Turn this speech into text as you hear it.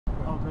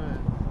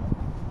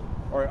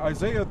All right,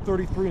 Isaiah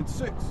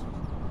 33:6.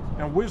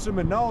 And wisdom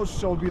and knowledge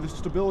shall be the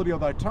stability of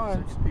thy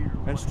times,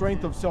 and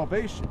strength of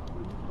salvation.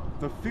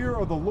 The fear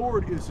of the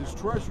Lord is his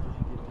treasure.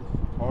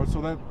 All right,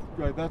 so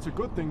that's a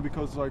good thing,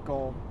 because like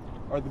the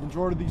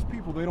majority of these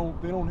people, they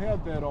don't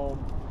have that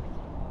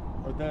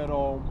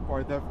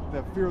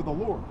that fear of the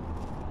Lord.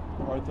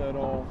 All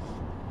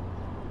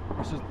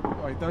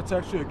right, that's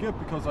actually a gift,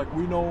 because like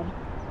we know,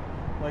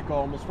 like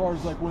as far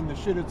as like when the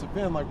shit hits the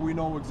fan, like we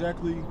know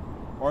exactly,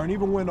 and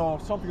even when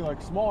something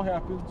like small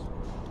happens,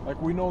 like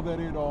we know that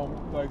it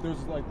like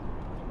there's like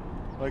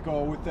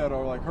with that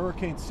like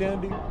Hurricane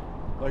Sandy,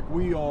 I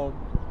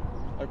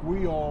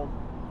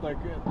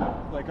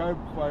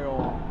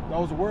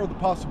was aware of the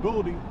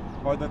possibility,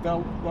 that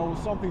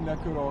was something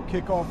that could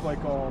kick off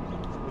like a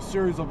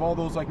series of all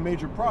those like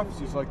major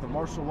prophecies, like the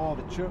martial law,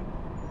 the chip,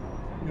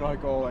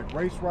 like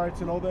race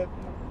riots and all that.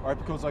 All right,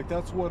 because like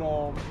that's what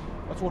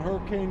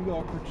Hurricane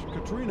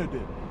Katrina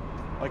did.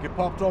 Like it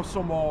popped off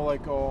some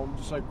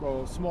just like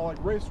small like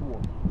race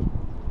war.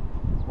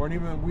 Or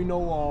even we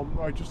know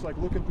just like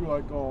looking through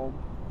like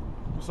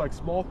just like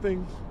small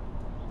things.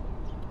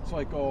 It's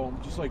like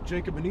just like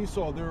Jacob and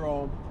Esau, they're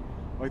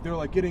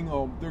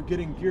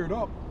getting geared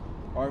up,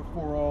 all right,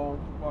 for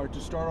to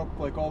start up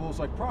like all those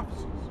like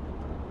prophecies.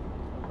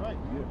 Right.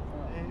 Yeah.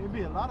 And it'd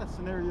be a lot of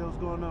scenarios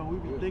going on.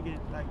 We'd be thinking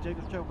like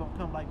Jacob's trouble gonna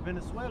come like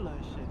Venezuela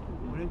and shit.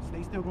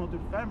 They still going through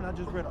the famine. I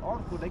just read an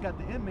article. They got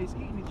the inmates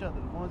eating each other.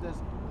 The ones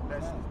that's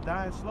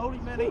dying slowly,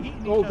 man. They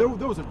eating each other.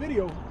 There was a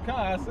video.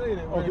 I seen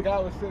it where the guy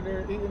was sitting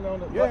there eating on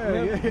the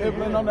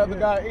nibbling on the other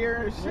guy's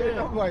ear and shit.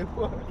 I'm like,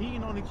 what?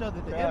 Eating on each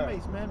other, the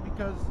inmates, man,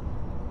 because.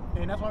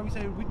 And that's why we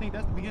say we think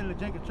that's the beginning of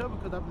Jacob's trouble,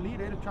 because I believe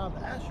they're the tribe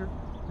of Asher.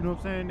 You know what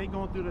I'm saying? They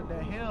going through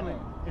that hell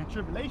and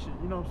tribulation.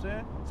 You know what I'm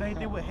saying? Same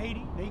thing with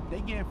Haiti.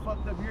 They getting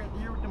fucked up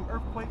here with them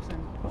earthquakes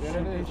and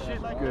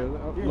shit like that.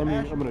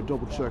 I'm gonna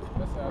double check.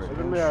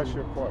 Let me ask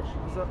you a question.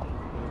 What's up?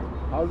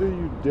 How do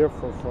you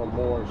differ from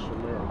Moore and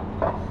Shamir?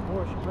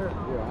 Moore and Shamir.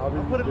 Yeah, how do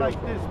you put it differ?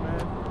 like this, man.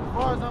 As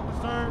far as I'm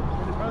concerned,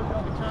 and the brothers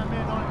y'all can chime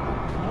in on it,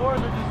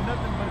 Moors are just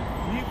nothing but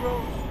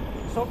Negroes,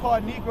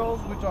 so-called Negroes,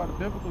 which are the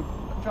biblical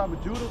tribe of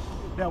Judah,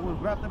 that was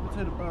wrapped up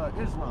into the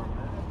Islam,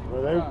 man.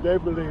 Well, they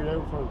believe they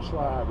were from the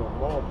tribe of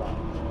Moabite,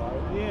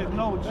 right? Yeah,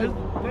 no, just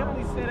they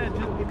only say that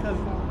just because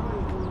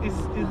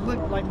it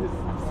looked like the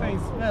same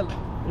spelling.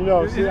 You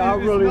know, I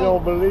really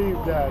don't believe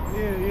that.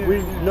 Yeah.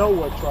 We know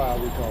what tribe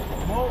we come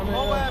from.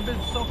 Moab is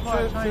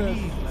so-called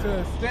Chinese. To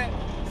an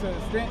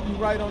extent, you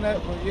right on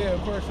that, but yeah,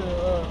 of course,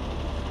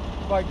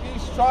 like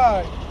each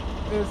tribe,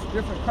 there's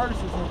different curses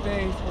and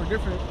things, or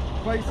different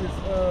places,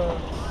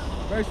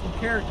 based on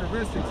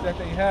characteristics that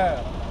they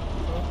have.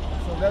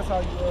 So that's how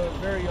you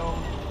vary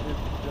on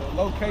the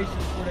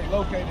locations where they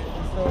located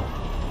and stuff,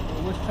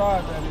 or which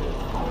tribe that is.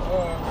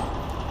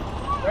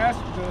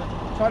 To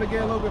try to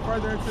get a little bit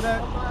further into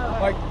that,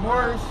 like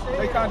Moors,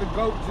 they kind of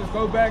go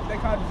back, they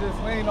kind of just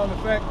lean on the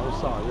fact. I'm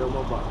sorry, you're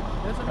nobody.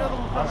 There's another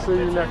one. I'll see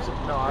you next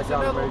time. No, I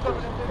gotta make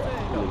this.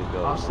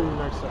 I'll see you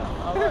next time.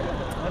 All right.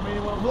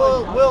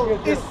 Well,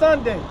 it's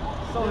Sunday,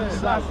 so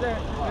it's not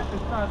Saturday.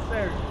 It's not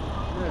Saturday.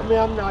 I mean,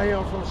 I'm not here.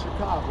 I'm from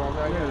Chicago. I'm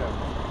not here.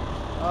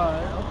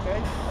 Alright, okay.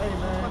 Hey,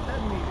 man. What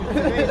that mean?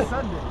 Today's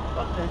Sunday.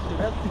 Fuck that shit.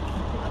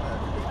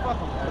 Fuck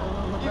them, man.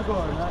 Keep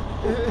going, man.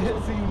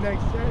 See you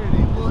next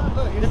Saturday. Well,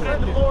 look, it's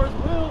the Lord's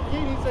will.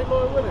 He didn't say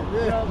Lord will it.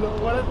 Yeah.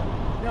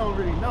 You don't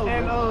really know.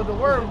 And the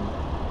word,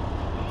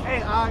 hey,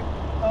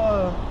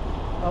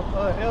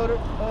 Elder,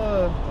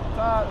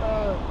 Todd,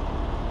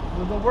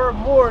 the word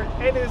more,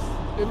 it means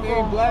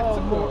black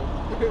too.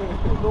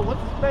 But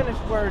what's the Spanish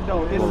word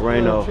though? It's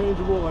Moreno.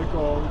 Interchangeable, like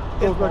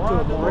goes back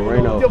to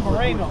Moreno.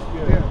 Moreno.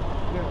 Yeah.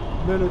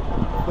 Then it,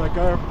 like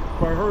I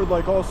heard,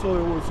 like also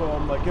it was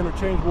like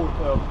interchangeable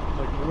with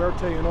like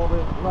muerte and all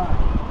that. Right.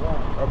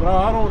 But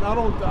I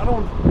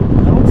don't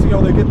see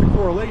how they get the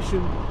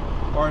correlation,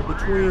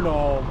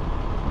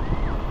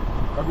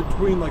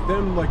 between like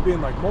them like being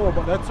like Moab.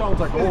 But that sounds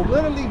like it's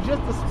literally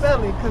just the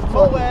spelling, because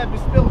Moab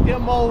is spelled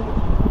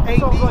M-O-A-D.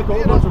 Sounds like a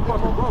whole bunch of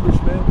fucking rubbish,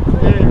 man.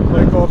 Yeah.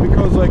 Like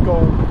because like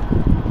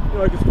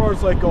like as far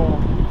as like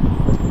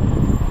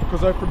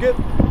because I forget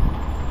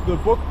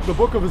the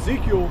book of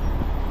Ezekiel.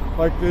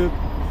 Like it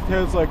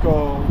has like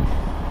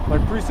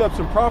precepts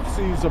and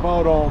prophecies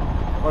about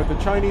like the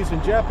Chinese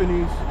and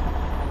Japanese,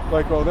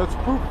 like that's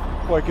proof.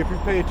 Like if you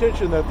pay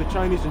attention that the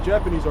Chinese and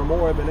Japanese are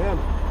Moab and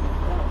Ammon.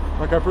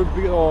 Like I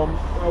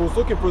was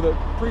looking for the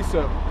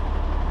precept,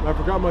 and I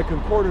forgot my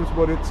concordance,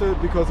 but it said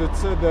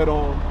that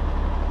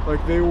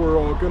like they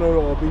were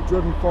gonna be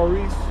driven far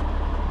east,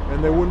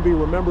 and they wouldn't be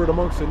remembered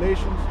amongst the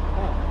nations.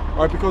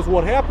 All right, because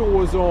what happened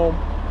was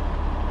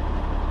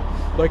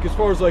like as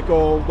far as like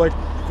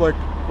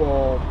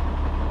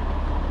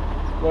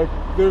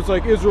there's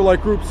like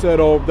Israelite groups that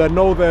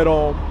know that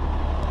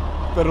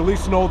that at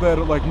least know that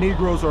like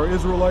Negroes are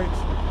Israelites.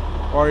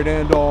 All right,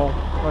 and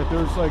right,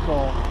 there's like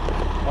all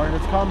right,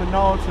 it's common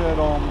knowledge that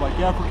like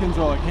Africans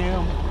are like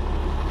Ham.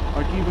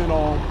 Like even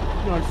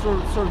like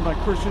certain like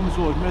Christians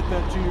will admit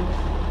that to you.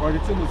 All right,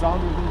 it's in the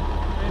Zondervan.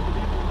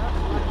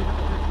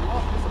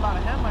 There's a lot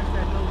of Hamites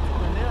that know too,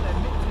 and they'll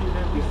admit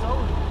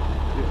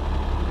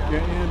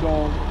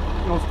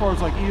and as far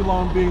as like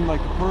Elam being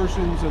like the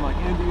Persians and like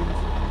Indians,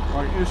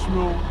 right?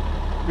 Ishmael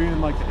being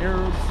like the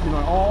Arabs,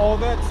 all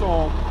that's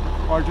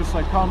are just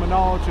like common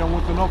knowledge, and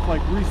with enough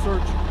like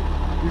research,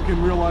 you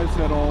can realize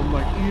that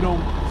like Edom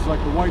is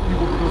like the white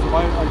people because of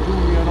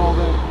Idumea and all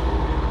that.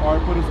 All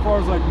right, but as far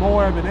as like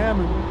Moab and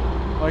Ammon,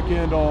 like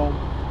and all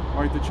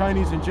right, the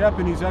Chinese and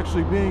Japanese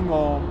actually being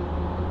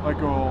like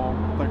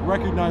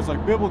recognized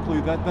like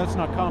biblically, that's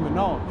not common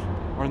knowledge.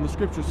 Or and the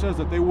scripture says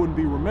that they wouldn't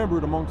be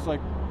remembered amongst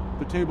like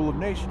the table of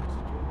nations.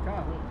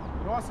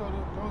 But also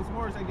those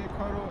Moors, they get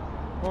caught up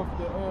off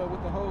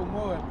with the whole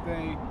Moab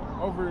thing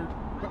over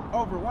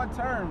one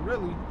term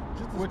really,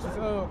 which is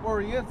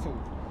Oriental.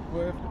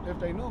 But if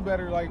they knew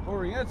better, like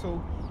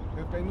Oriental,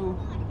 if they knew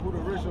who the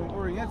original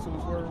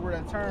Orientals were, where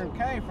that term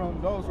came from,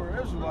 those were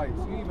Israelites.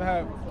 You even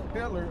have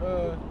Hitler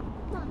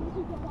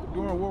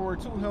during World War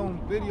II,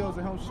 videos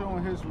of him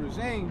showing his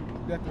regime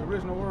that the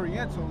original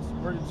Orientals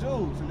were the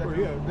Jews, and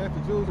that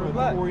the Jews were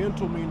black.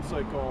 Oriental means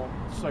like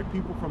it's like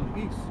people from the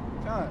east.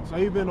 So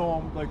even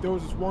like there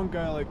was this one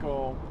guy like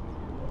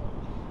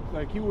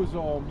he was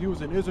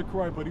an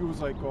Issacharite, but he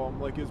was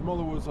like his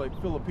mother was like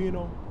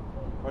Filipino.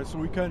 Right,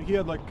 so he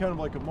had like kind of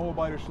like a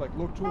Moabitish like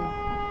look to him.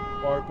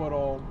 All right, but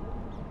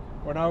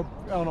when I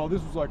don't know,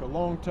 this was like a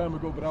long time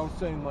ago, but I was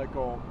saying like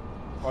all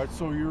right,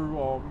 so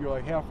you're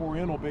like half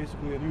Oriental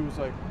basically, and he was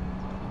like,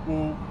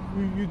 well,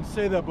 you can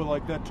say that, but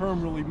like that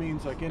term really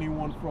means like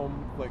anyone from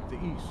like the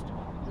east.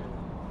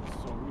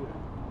 So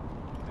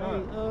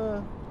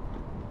yeah.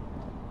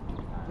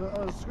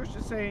 The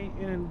scripture say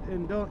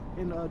in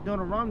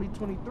Deuteronomy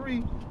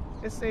 23,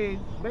 basically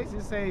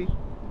say,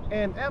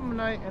 an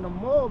Ammonite and a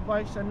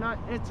Moabite shall not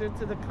enter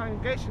into the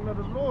congregation of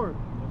the Lord.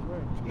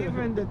 Right.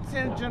 Even the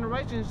 10th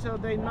generation shall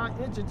they not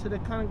enter to the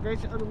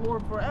congregation of the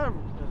Lord forever.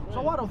 Right.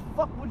 So why the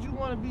fuck would you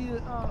want to be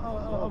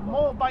a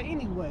Moabite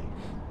anyway?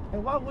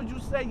 And why would you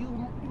say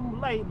you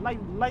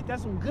like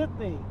that's some good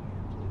thing?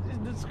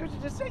 The scripture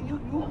just say you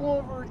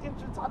won't ever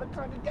enter into the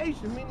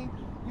congregation, meaning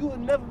you will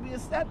never be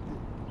accepted.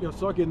 Yeah,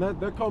 so again,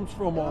 that comes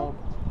from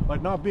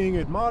like not being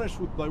admonished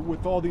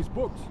with all these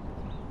books,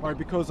 right?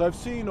 Because I've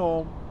seen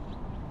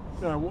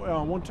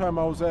one time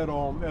I was at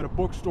a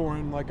bookstore,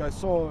 and like I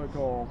saw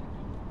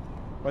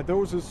like there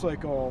was this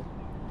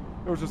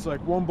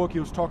one book he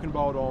was talking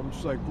about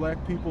just like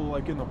black people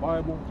like in the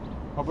Bible,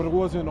 but it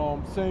wasn't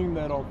saying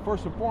that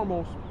first and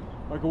foremost,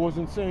 like it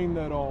wasn't saying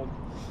that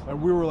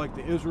and we were like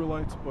the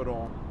Israelites, but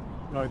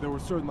like there were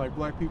certain like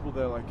black people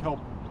that like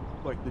helped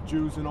like the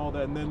Jews and all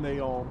that, and then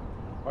they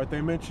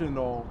mentioned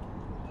the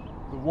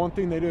one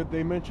thing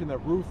they mentioned that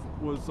Ruth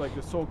was like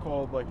a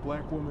so-called like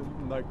black woman,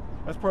 and like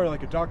that's probably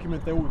like a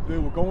document they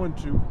were going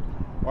to,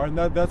 and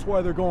that's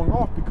why they're going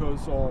off,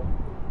 because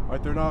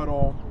like they're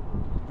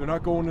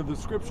not going to the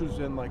scriptures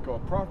and like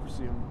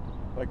prophecy, and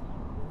like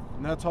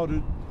and that's how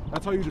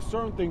you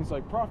discern things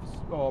like prophecy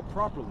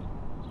properly.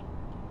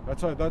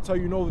 That's how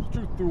you know the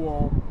truth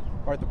through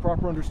the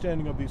proper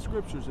understanding of these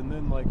scriptures, and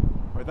then like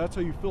that's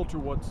how you filter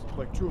what's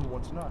like true and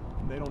what's not.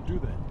 And they don't do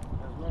that.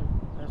 That's right.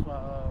 That's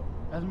why.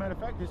 As a matter of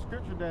fact, the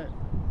scripture that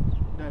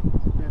I'm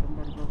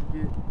going to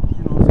get,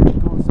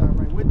 coincide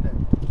right with that.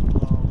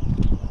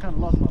 I kind of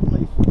lost my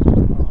place.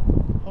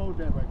 Hold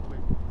that right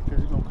quick,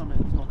 because it's gonna come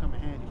in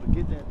handy. But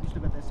get that. You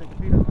still got that 2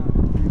 Peter?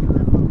 You get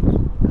that from me.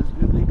 That's a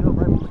good link up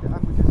right with what I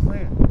was just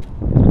saying.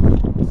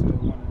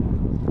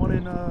 One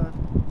in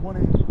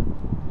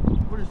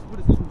what does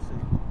 2 say?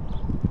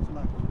 It's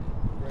like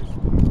grace.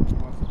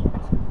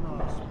 No,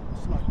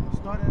 it's like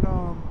start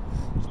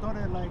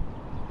at 8.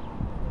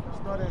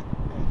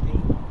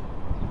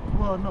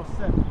 Well, no,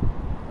 7.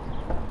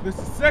 This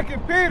is 2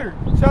 Peter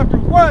chapter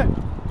 1,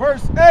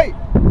 verse 8.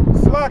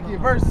 Slakia,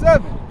 verse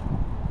 7.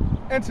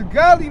 And to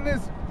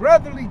godliness,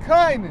 brotherly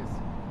kindness.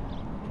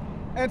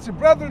 And to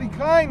brotherly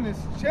kindness,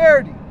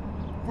 charity.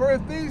 For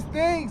if these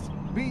things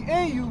be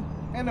in you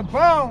and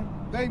abound,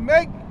 they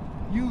make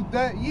you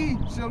that ye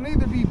shall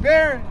neither be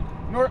barren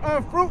nor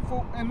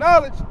unfruitful in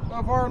knowledge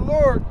of our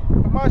Lord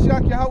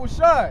Hamashiach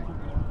Yahushai.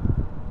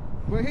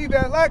 But he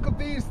that lacketh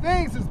these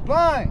things is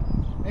blind,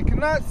 and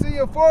cannot see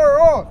afar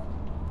off,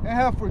 and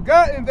have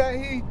forgotten that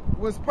he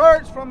was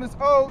purged from his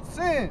old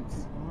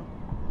sins.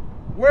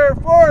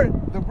 Wherefore,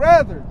 the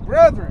brethren,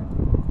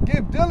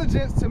 give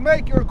diligence to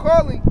make your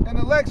calling and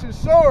election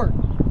sure.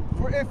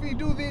 For if ye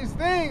do these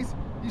things,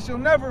 ye shall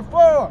never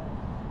fall.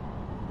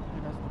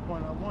 And that's the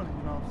point I wanted,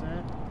 you know what I'm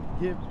saying?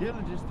 Give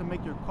diligence to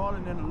make your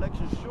calling and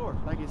election sure.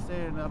 Like it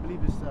said, I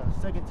believe it's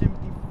 2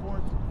 Timothy 4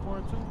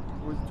 and 2,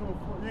 or is it 2 and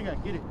 4? You ain't got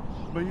to get it.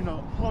 But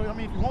well, I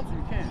mean, if you want to,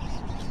 you can.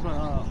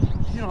 But,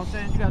 you know what I'm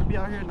saying? You got to be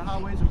out here in the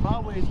highways and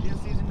byways in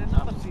season and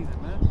out of season,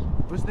 man.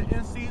 What's the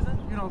in season?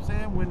 You know what I'm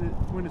saying?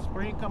 When the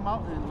spring come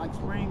out, and like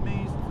spring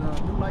means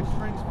new life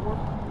springs forth,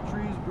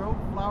 trees grow,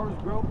 flowers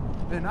grow.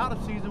 And out of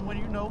season, when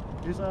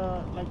it's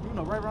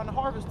right around the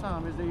harvest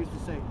time, as they used to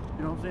say.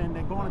 You know what I'm saying?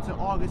 They're going into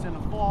August and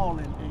the fall,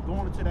 and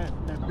going into that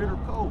bitter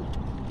cold.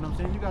 You know what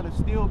I'm saying? You got to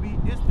still be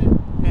instant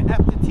and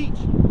apt to teach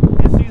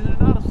in season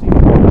and out of season.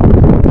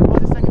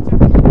 Was it 2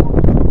 Timothy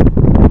 4?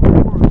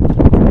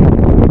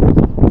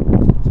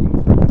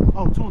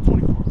 Oh, 2 and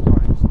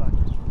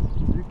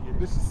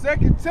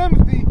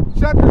Timothy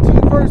chapter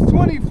 2, verse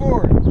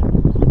 24.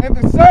 And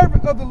the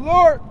servant of the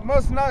Lord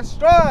must not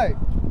strive,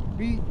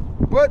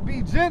 but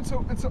be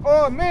gentle unto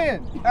all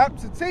men, apt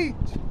to teach,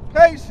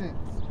 patience,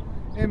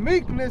 and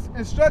meekness,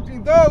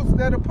 instructing those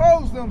that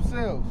oppose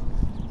themselves.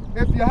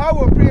 If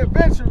Yahweh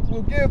peradventure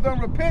will give them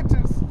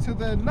repentance to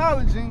the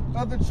acknowledging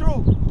of the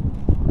truth.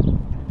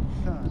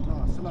 No,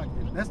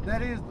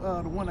 that is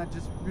the one I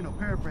just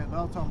paraphrased.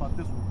 I was talking about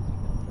this one.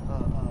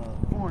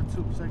 4 and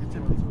 2, 2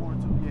 Timothy 4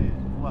 and 2. Yeah,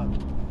 wow.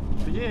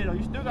 But yeah,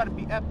 you still got to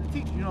be apt to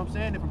teach. You know what I'm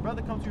saying? If a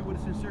brother comes to you with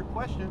a sincere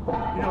question,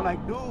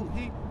 like dude,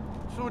 he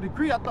to a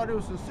degree I thought it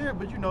was sincere,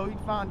 but he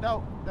found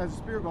out as the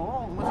spirit go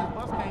on. Once his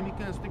bus came, he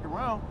couldn't stick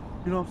around.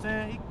 You know what I'm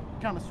saying? He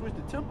kind of switched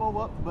the tempo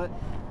up, but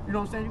you know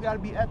what I'm saying? You got to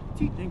be apt to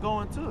teach and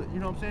go into it. You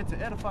know what I'm saying?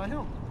 To edify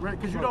him, right?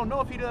 Because you don't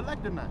know if he's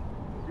elect or not.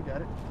 You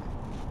got it.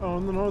 I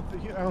don't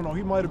know.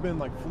 He might have been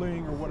like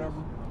fleeing or whatever,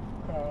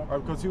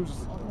 because he was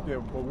just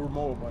but we're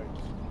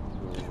Moabites.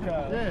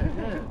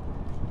 Yeah.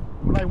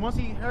 Like once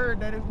he heard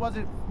that it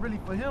wasn't really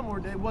for him, or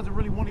that it wasn't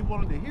really one he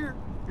wanted to hear,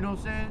 you know what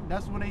I'm saying?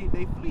 That's when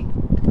they flee.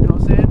 You know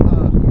what I'm saying?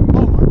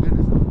 Oh my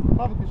goodness.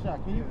 Baba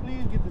Kashak, can you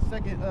please get the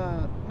second,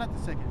 not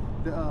the second,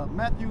 the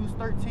Matthew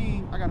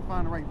 13, I gotta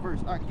find the right verse.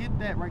 I get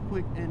that right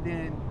quick, and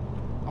then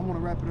I want to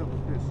wrap it up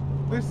with this.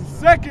 This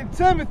is 2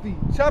 Timothy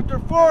chapter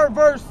 4,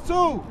 verse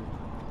 2.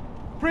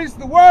 Preach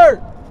the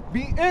word,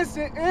 be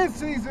instant in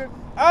season,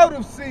 out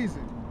of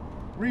season.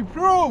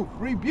 Reprove,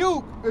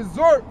 rebuke,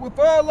 exhort with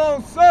all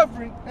long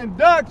suffering and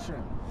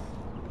doctrine.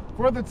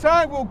 For the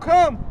time will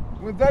come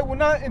when they will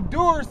not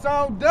endure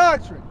sound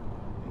doctrine,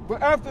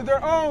 but after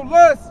their own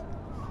lusts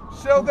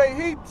shall they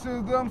heap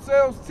to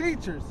themselves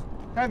teachers,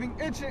 having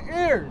itching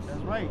ears.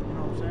 That's right, you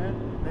know what I'm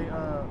saying?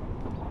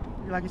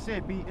 They, like I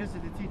said, be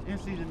instant to teach in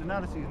season and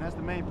out of season. That's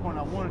the main point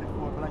I wanted it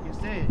for. But like I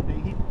said, they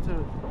heap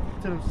to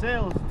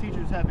themselves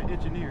teachers having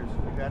itching ears.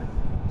 You got it?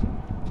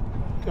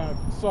 Kind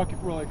of suck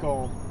if we're like,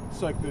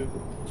 it's like we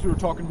were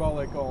talking about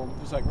like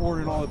just like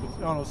ordering all of it.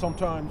 I don't know,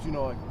 sometimes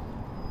like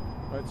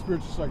right,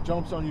 spirit just like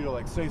jumps on you to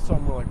like say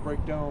something or like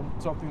break down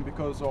something,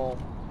 because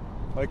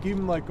like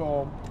even like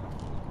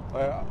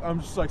I'm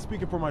just like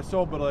speaking for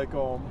myself, but like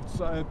so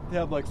I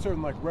had like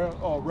certain like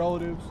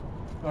relatives,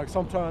 like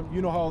sometimes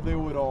how they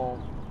would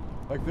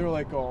like they're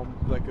like a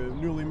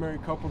newly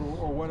married couple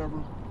or whatever,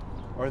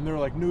 and they're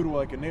like new to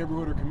like a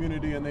neighborhood or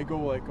community, and they go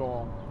like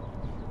or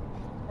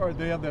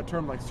they have that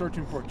term like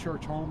searching for a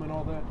church home and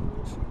all that,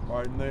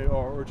 and they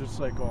or just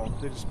like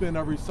they just spend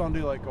every Sunday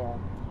like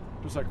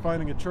just like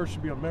finding a church to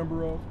be a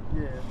member of.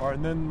 Yeah.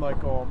 And then like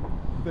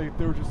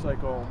they were just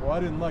like, well, I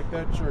didn't like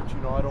that church.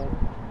 I don't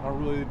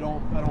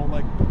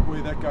like the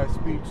way that guy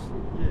speaks.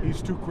 Yeah.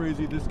 He's too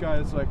crazy. This guy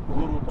is like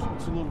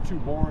it's a little too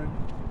boring.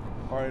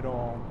 All right,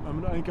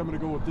 I think I'm gonna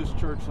go with this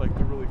church. Like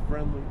they're really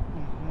friendly.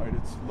 Mm-hmm. All right,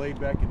 it's laid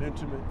back and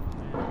intimate.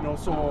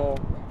 So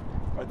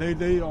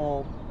they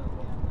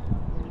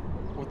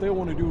what they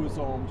want to do is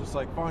just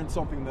like find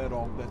something that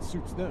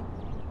suits them.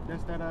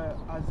 That's that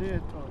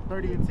Isaiah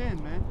 30 and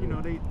 10, man.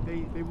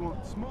 They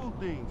want smooth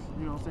things.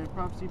 You know what I'm saying?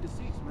 Prophecy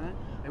deceits, man.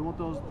 They want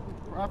those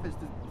prophets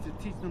to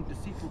teach them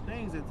deceitful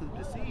things and to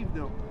deceive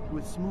them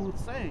with smooth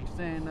sayings,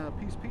 saying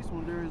peace, peace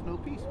when there is no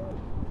peace.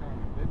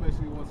 They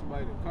basically want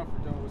somebody to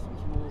comfort them with some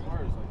smooth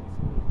words, like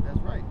you said. That's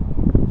right.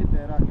 Get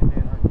that out, get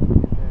that.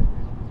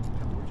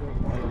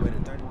 All the way to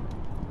 30.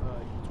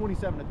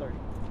 27 to 30.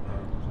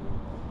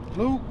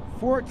 Luke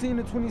 14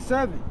 to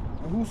 27.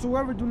 And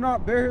whosoever do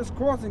not bear his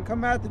cross and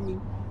come after me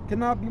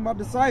cannot be my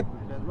disciple.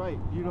 That's right.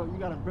 You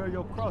gotta bear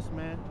your cross,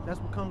 man. That's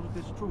what comes with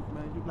this truth,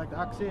 man. Like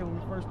I said when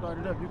we first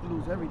started up, you can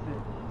lose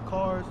everything.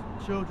 Cars,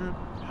 children,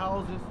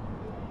 houses,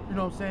 you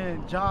know what I'm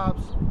saying,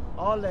 jobs,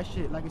 all that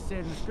shit. Like it said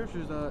in the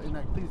scriptures, in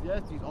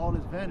Ecclesiastes, all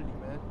is vanity,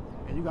 man.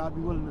 And you gotta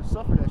be willing to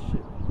suffer that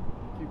shit.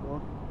 Keep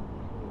going.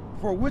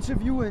 For which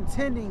of you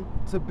intending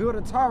to build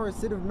a tower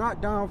sitteth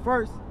not down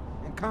first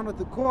and counteth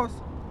the cost,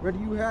 whether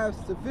you have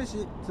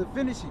sufficient to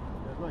finish it?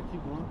 That's right,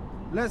 keep going.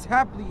 Lest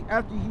happily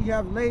after he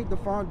have laid the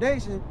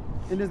foundation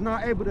and is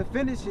not able to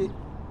finish it,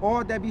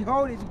 all that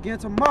behold it begin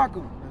to mock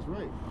him. That's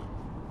right.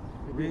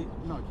 Read.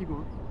 No, keep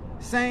going.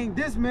 Saying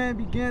this man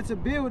began to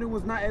build and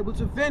was not able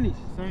to finish.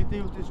 Same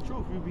thing with this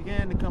truth. You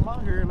began to come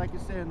out here, like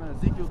it said in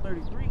Ezekiel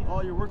 33,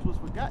 all your works was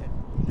forgotten.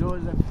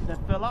 Yours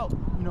that fell out,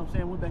 you know what I'm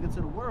saying, went back into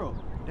the world.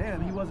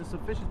 Damn, he wasn't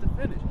sufficient to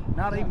finish.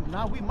 Now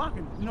we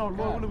mocking. Lord,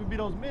 when we be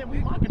those men, we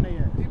mocking their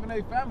ass. Even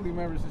they family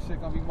members and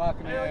shit gonna be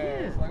mocking their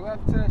ass. Yeah. Like, what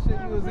happened to that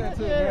shit you was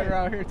into? Yeah. Right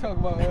around here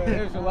talking about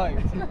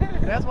Israelites.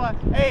 That's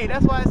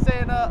why it's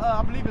saying,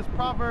 I believe it's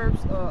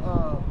Proverbs,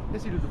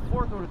 it's either the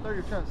 4th or the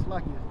 3rd chapter,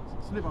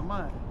 slip my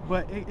mind.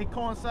 But it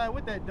coincides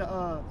with that,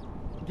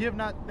 give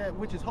not that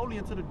which is holy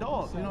unto the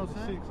dogs. You know what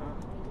I'm saying?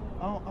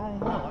 I don't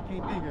know. I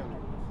can't think of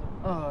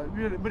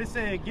it. But it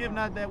said, give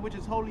not that which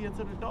is holy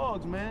unto the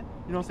dogs, man.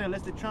 You know what I'm saying?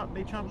 Lest they trample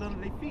under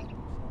their feet.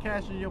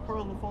 Cashing your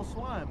pearls before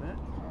swine, man.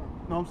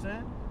 You know what I'm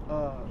saying?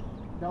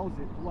 That was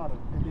it. Water.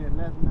 And then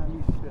last but not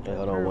least, Hey,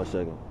 hold on 1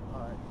 second.